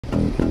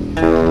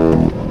Here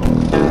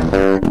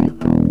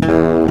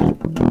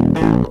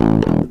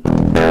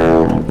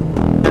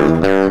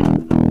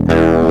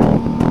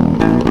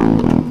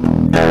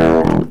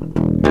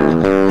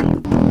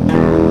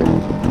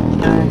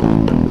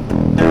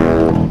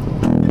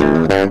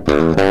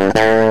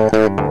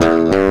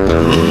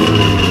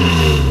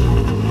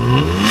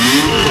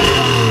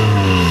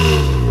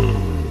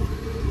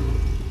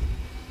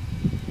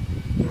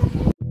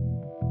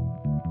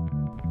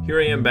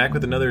I am back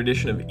with another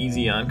edition of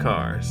Easy on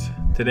Cars.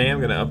 Today I'm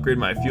going to upgrade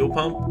my fuel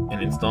pump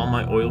and install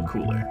my oil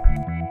cooler.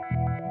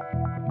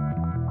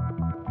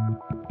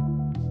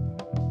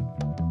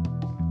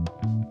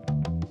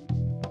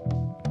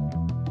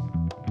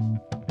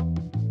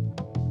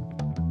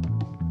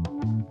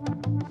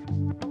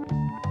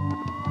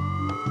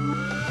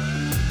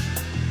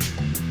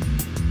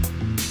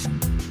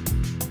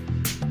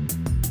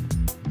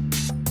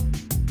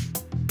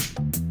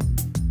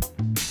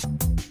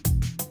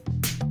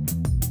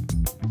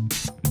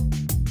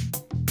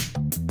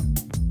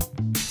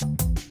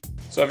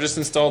 So I've just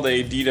installed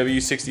a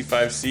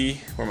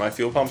DW65C where my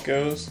fuel pump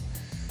goes,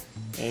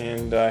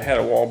 and I had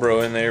a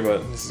Walbro in there, but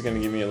this is going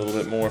to give me a little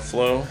bit more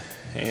flow.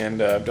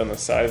 And I've done the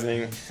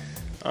sizing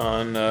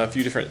on a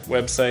few different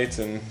websites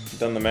and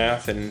done the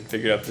math and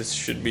figured out this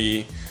should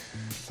be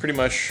pretty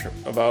much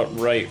about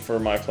right for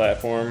my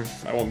platform.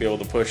 I won't be able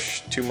to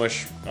push too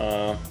much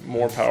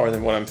more power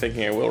than what I'm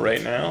thinking I will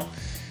right now,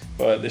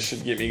 but this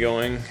should get me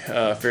going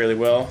fairly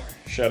well.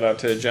 Shout out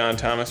to John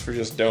Thomas for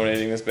just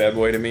donating this bad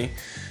boy to me.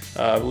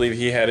 I believe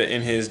he had it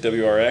in his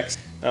WRX.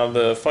 Now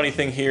the funny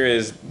thing here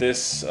is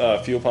this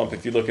fuel pump,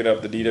 if you look it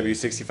up, the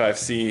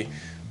DW65C,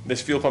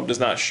 this fuel pump does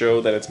not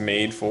show that it's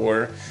made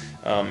for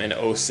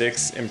an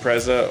 06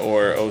 Impreza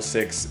or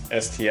 06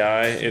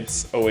 STI.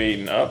 It's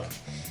 08 and up.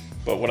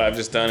 But what I've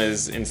just done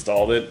is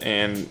installed it,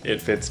 and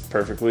it fits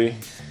perfectly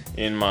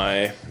in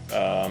my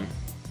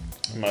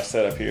my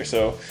setup here.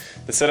 So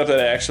the setup that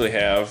I actually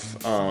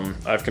have,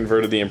 I've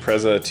converted the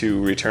Impreza to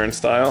return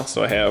style.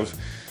 So I have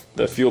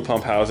the fuel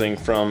pump housing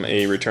from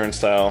a return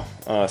style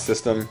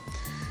system.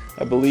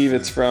 I believe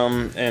it's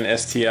from an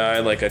STI,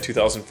 like a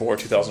 2004,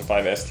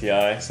 2005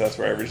 STI, so that's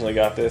where I originally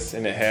got this,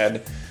 and it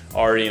had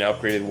already an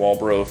upgraded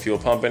Walbro fuel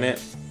pump in it.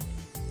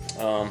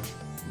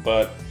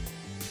 But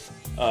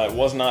it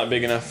was not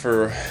big enough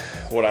for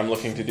what I'm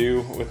looking to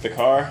do with the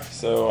car,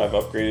 so I've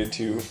upgraded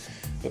to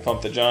the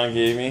pump that John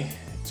gave me.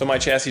 So my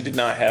chassis did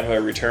not have a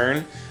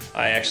return.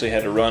 I actually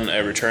had to run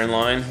a return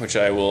line, which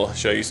I will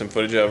show you some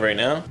footage of right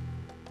now.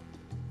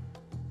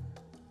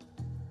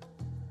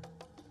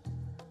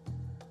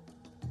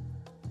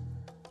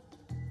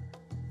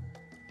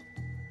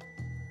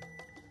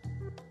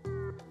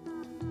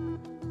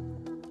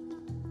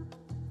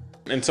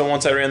 And so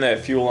once I ran that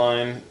fuel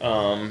line,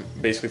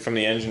 basically from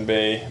the engine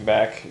bay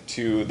back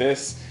to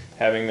this,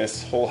 having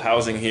this whole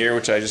housing here,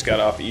 which I just got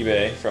off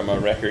eBay from a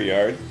wrecker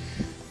yard,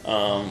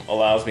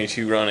 allows me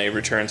to run a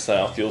return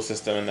style fuel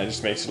system, and that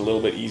just makes it a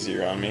little bit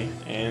easier on me.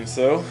 And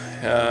so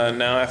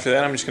now after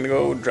that, I'm just going to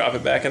go drop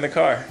it back in the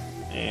car,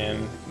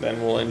 and then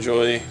we'll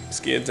enjoy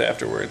skids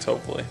afterwards,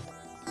 hopefully.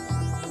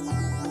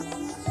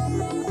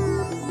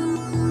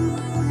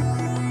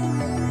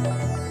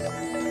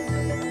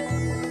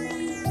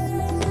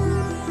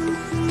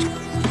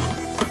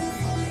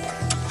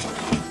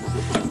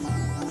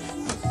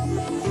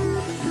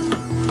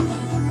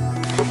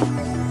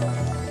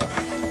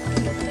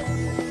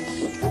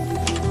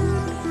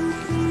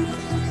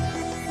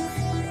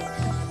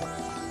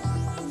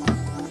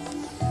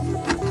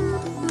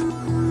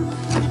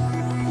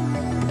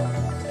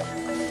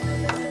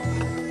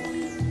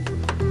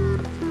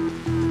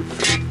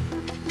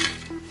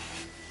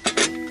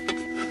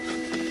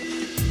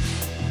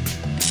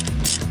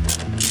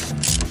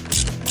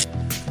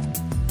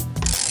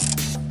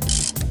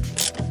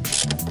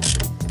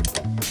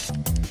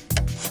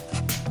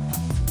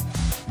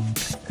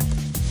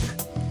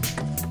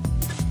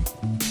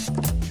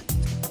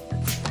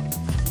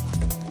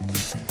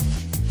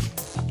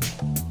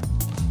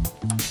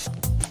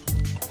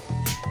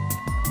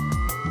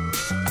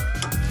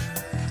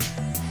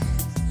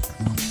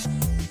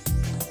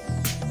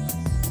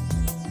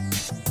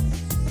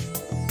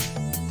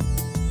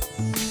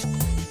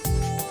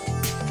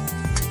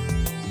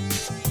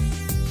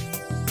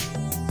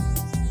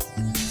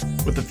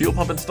 With the fuel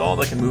pump installed,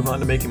 I can move on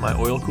to making my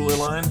oil cooler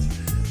lines.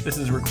 This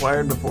is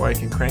required before I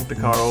can crank the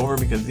car over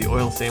because the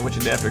oil sandwich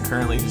adapter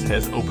currently just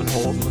has open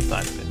holes on the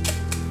side of it.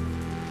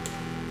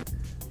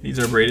 These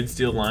are braided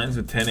steel lines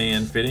with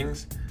 10AN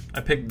fittings.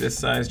 I picked this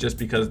size just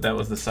because that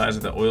was the size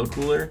of the oil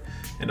cooler,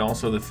 and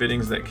also the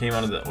fittings that came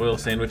out of the oil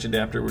sandwich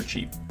adapter were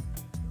cheap.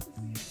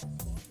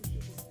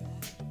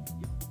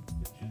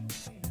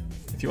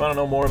 If you want to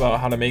know more about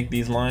how to make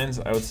these lines,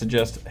 I would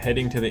suggest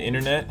heading to the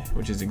internet,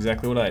 which is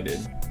exactly what I did.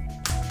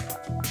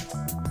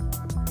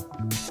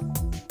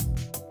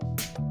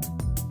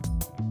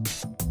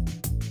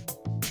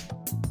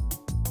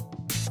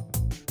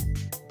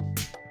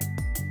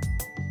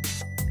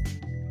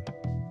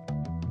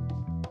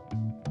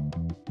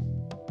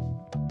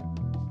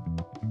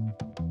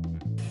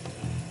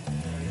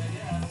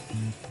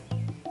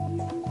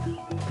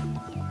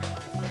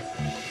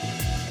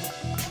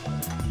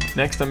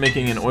 Next, I'm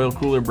making an oil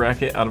cooler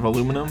bracket out of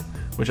aluminum,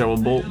 which I will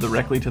bolt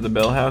directly to the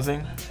bell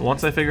housing.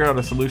 Once I figure out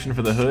a solution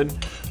for the hood,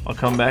 I'll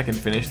come back and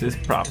finish this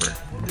proper.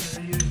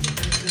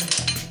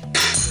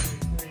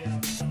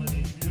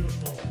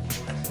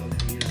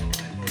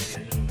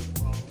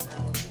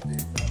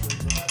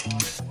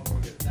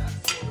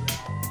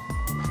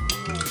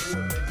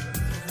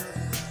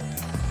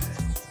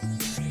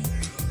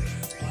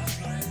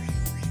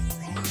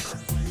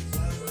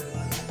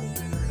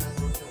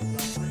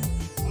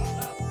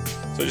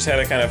 So I just had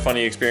a kind of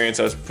funny experience.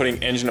 I was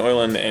putting engine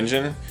oil in the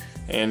engine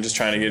and just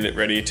trying to get it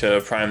ready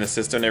to prime the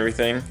system and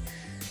everything.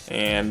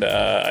 And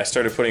I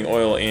started putting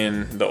oil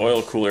in the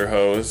oil cooler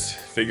hose,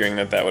 figuring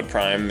that that would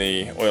prime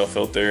the oil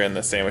filter and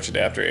the sandwich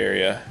adapter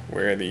area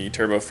where the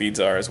turbo feeds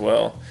are as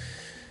well.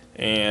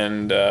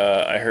 And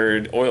I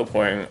heard oil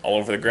pouring all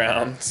over the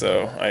ground,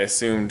 so I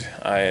assumed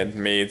I had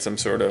made some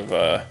sort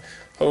of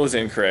hose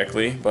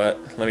incorrectly, but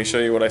let me show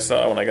you what I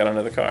saw when I got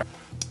under the car.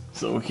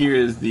 So here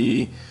is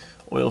the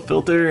oil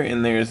filter,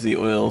 and there's the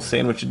oil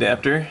sandwich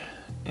adapter,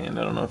 and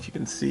I don't know if you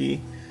can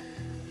see,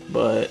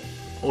 but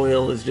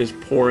oil is just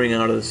pouring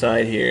out of the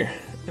side here,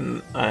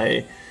 and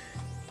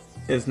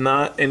it's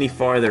not any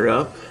farther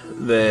up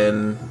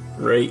than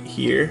right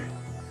here.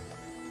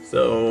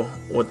 So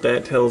what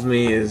that tells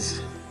me is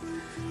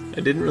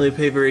I didn't really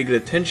pay very good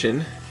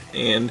attention,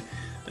 and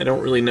I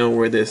don't really know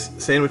where this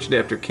sandwich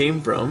adapter came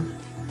from.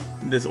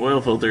 This oil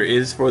filter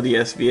is for the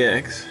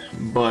SVX,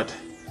 but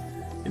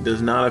it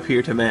does not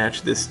appear to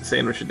match this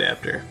sandwich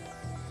adapter.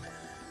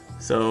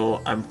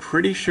 So I'm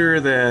pretty sure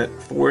that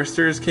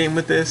Foresters came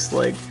with this,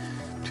 like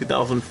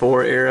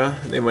 2004 era.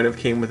 They might have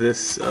came with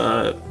this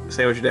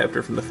sandwich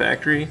adapter from the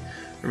factory,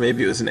 or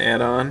maybe it was an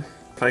add-on.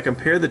 If I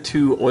compare the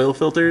two oil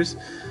filters,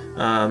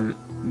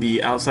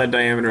 the outside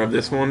diameter of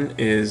this one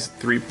is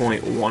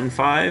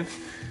 3.15,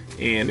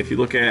 and if you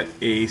look at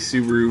a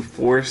Subaru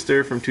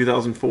Forester from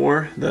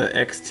 2004, the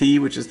XT,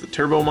 which is the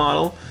turbo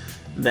model,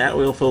 that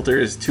oil filter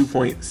is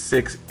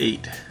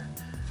 2.68,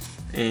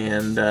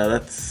 and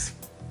that's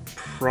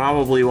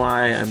probably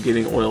why I'm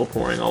getting oil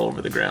pouring all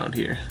over the ground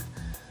here.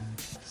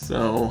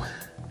 So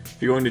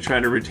if you're going to try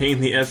to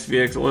retain the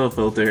SVX oil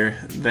filter,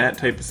 that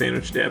type of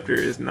sandwich adapter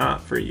is not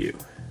for you.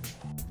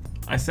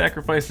 I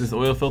sacrificed this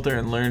oil filter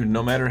and learned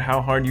no matter how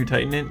hard you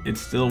tighten it, it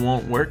still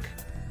won't work.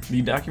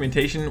 The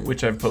documentation,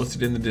 which I've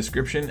posted in the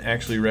description,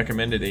 actually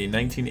recommended a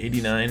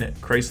 1989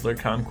 Chrysler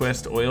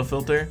Conquest oil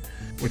filter,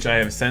 which I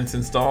have since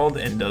installed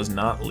and does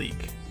not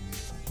leak.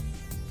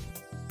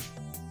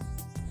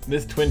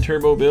 This twin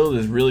turbo build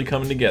is really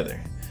coming together.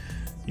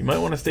 You might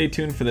want to stay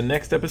tuned for the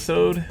next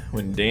episode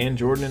when Dan,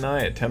 Jordan, and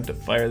I attempt to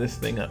fire this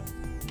thing up.